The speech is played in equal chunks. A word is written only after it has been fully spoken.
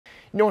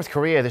North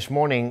Korea this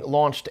morning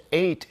launched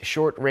 8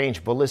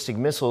 short-range ballistic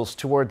missiles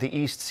toward the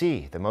East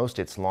Sea, the most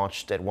it's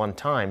launched at one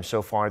time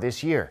so far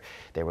this year.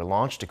 They were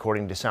launched,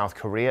 according to South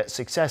Korea,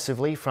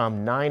 successively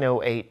from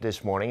 9:08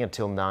 this morning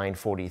until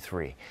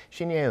 9:43.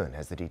 Shin Ye-eun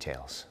has the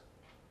details.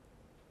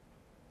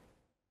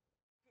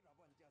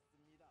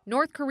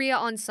 North Korea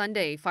on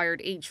Sunday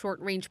fired 8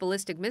 short-range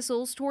ballistic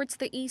missiles towards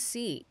the East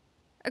Sea.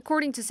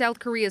 According to South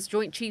Korea's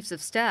Joint Chiefs of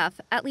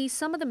Staff, at least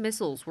some of the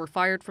missiles were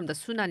fired from the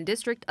Sunan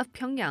District of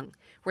Pyeongyang,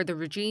 where the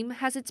regime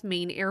has its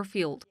main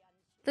airfield.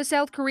 The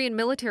South Korean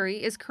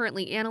military is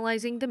currently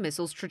analyzing the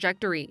missile's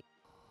trajectory.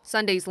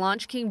 Sunday's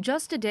launch came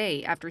just a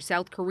day after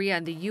South Korea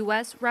and the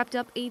U.S. wrapped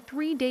up a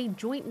 3-day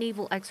joint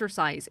naval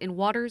exercise in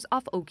waters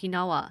off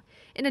Okinawa,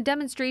 in a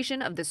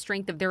demonstration of the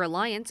strength of their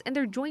alliance and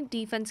their joint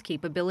defense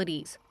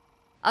capabilities.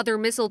 Other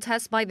missile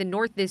tests by the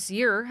North this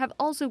year have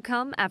also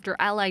come after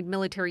allied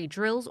military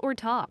drills or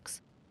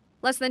talks.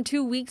 Less than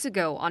 2 weeks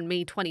ago, on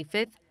May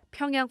 25th,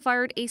 Pyongyang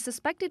fired a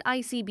suspected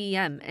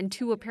ICBM and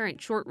 2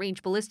 apparent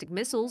short-range ballistic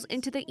missiles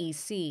into the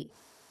East Sea.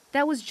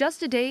 That was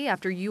just a day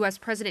after U.S.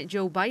 President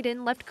Joe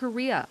Biden left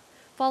Korea,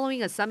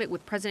 following a summit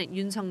with President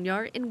Yoon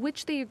Suk-yeol in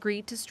which they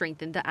agreed to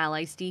strengthen the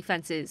allies'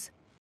 defenses.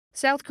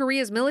 South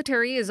Korea's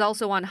military is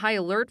also on high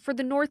alert for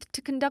the North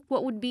to conduct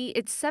what would be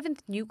its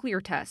 7th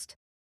nuclear test.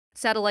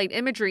 Satellite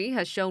imagery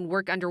has shown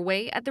work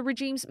underway at the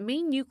regime's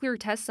main nuclear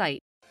test site,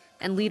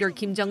 and leader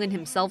Kim Jong-un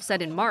himself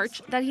said in March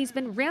that he's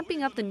been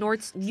ramping up the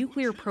North's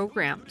nuclear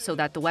program so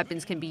that the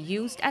weapons can be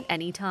used at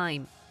any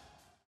time.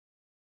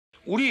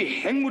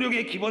 우리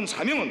핵무력의 기본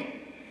사명은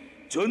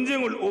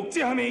전쟁을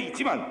억제함에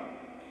있지만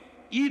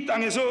이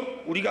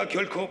땅에서 우리가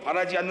결코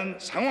바라지 않는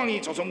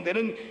상황이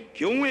조성되는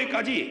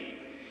경우에까지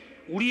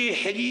우리의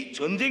핵이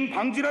전쟁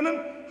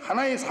방지라는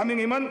하나의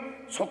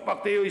사명에만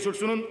속박되어 있을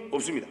수는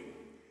없습니다.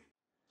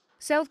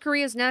 South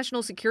Korea's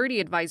National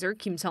Security Advisor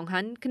Kim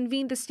Sung-han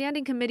convened the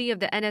Standing Committee of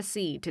the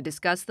NSC to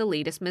discuss the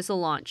latest missile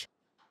launch.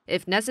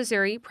 If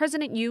necessary,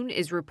 President Yoon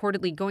is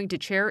reportedly going to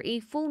chair a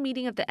full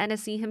meeting of the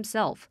NSC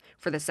himself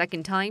for the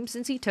second time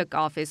since he took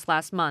office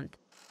last month.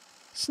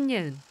 Shin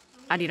Ye-eun,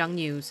 Arirang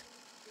News.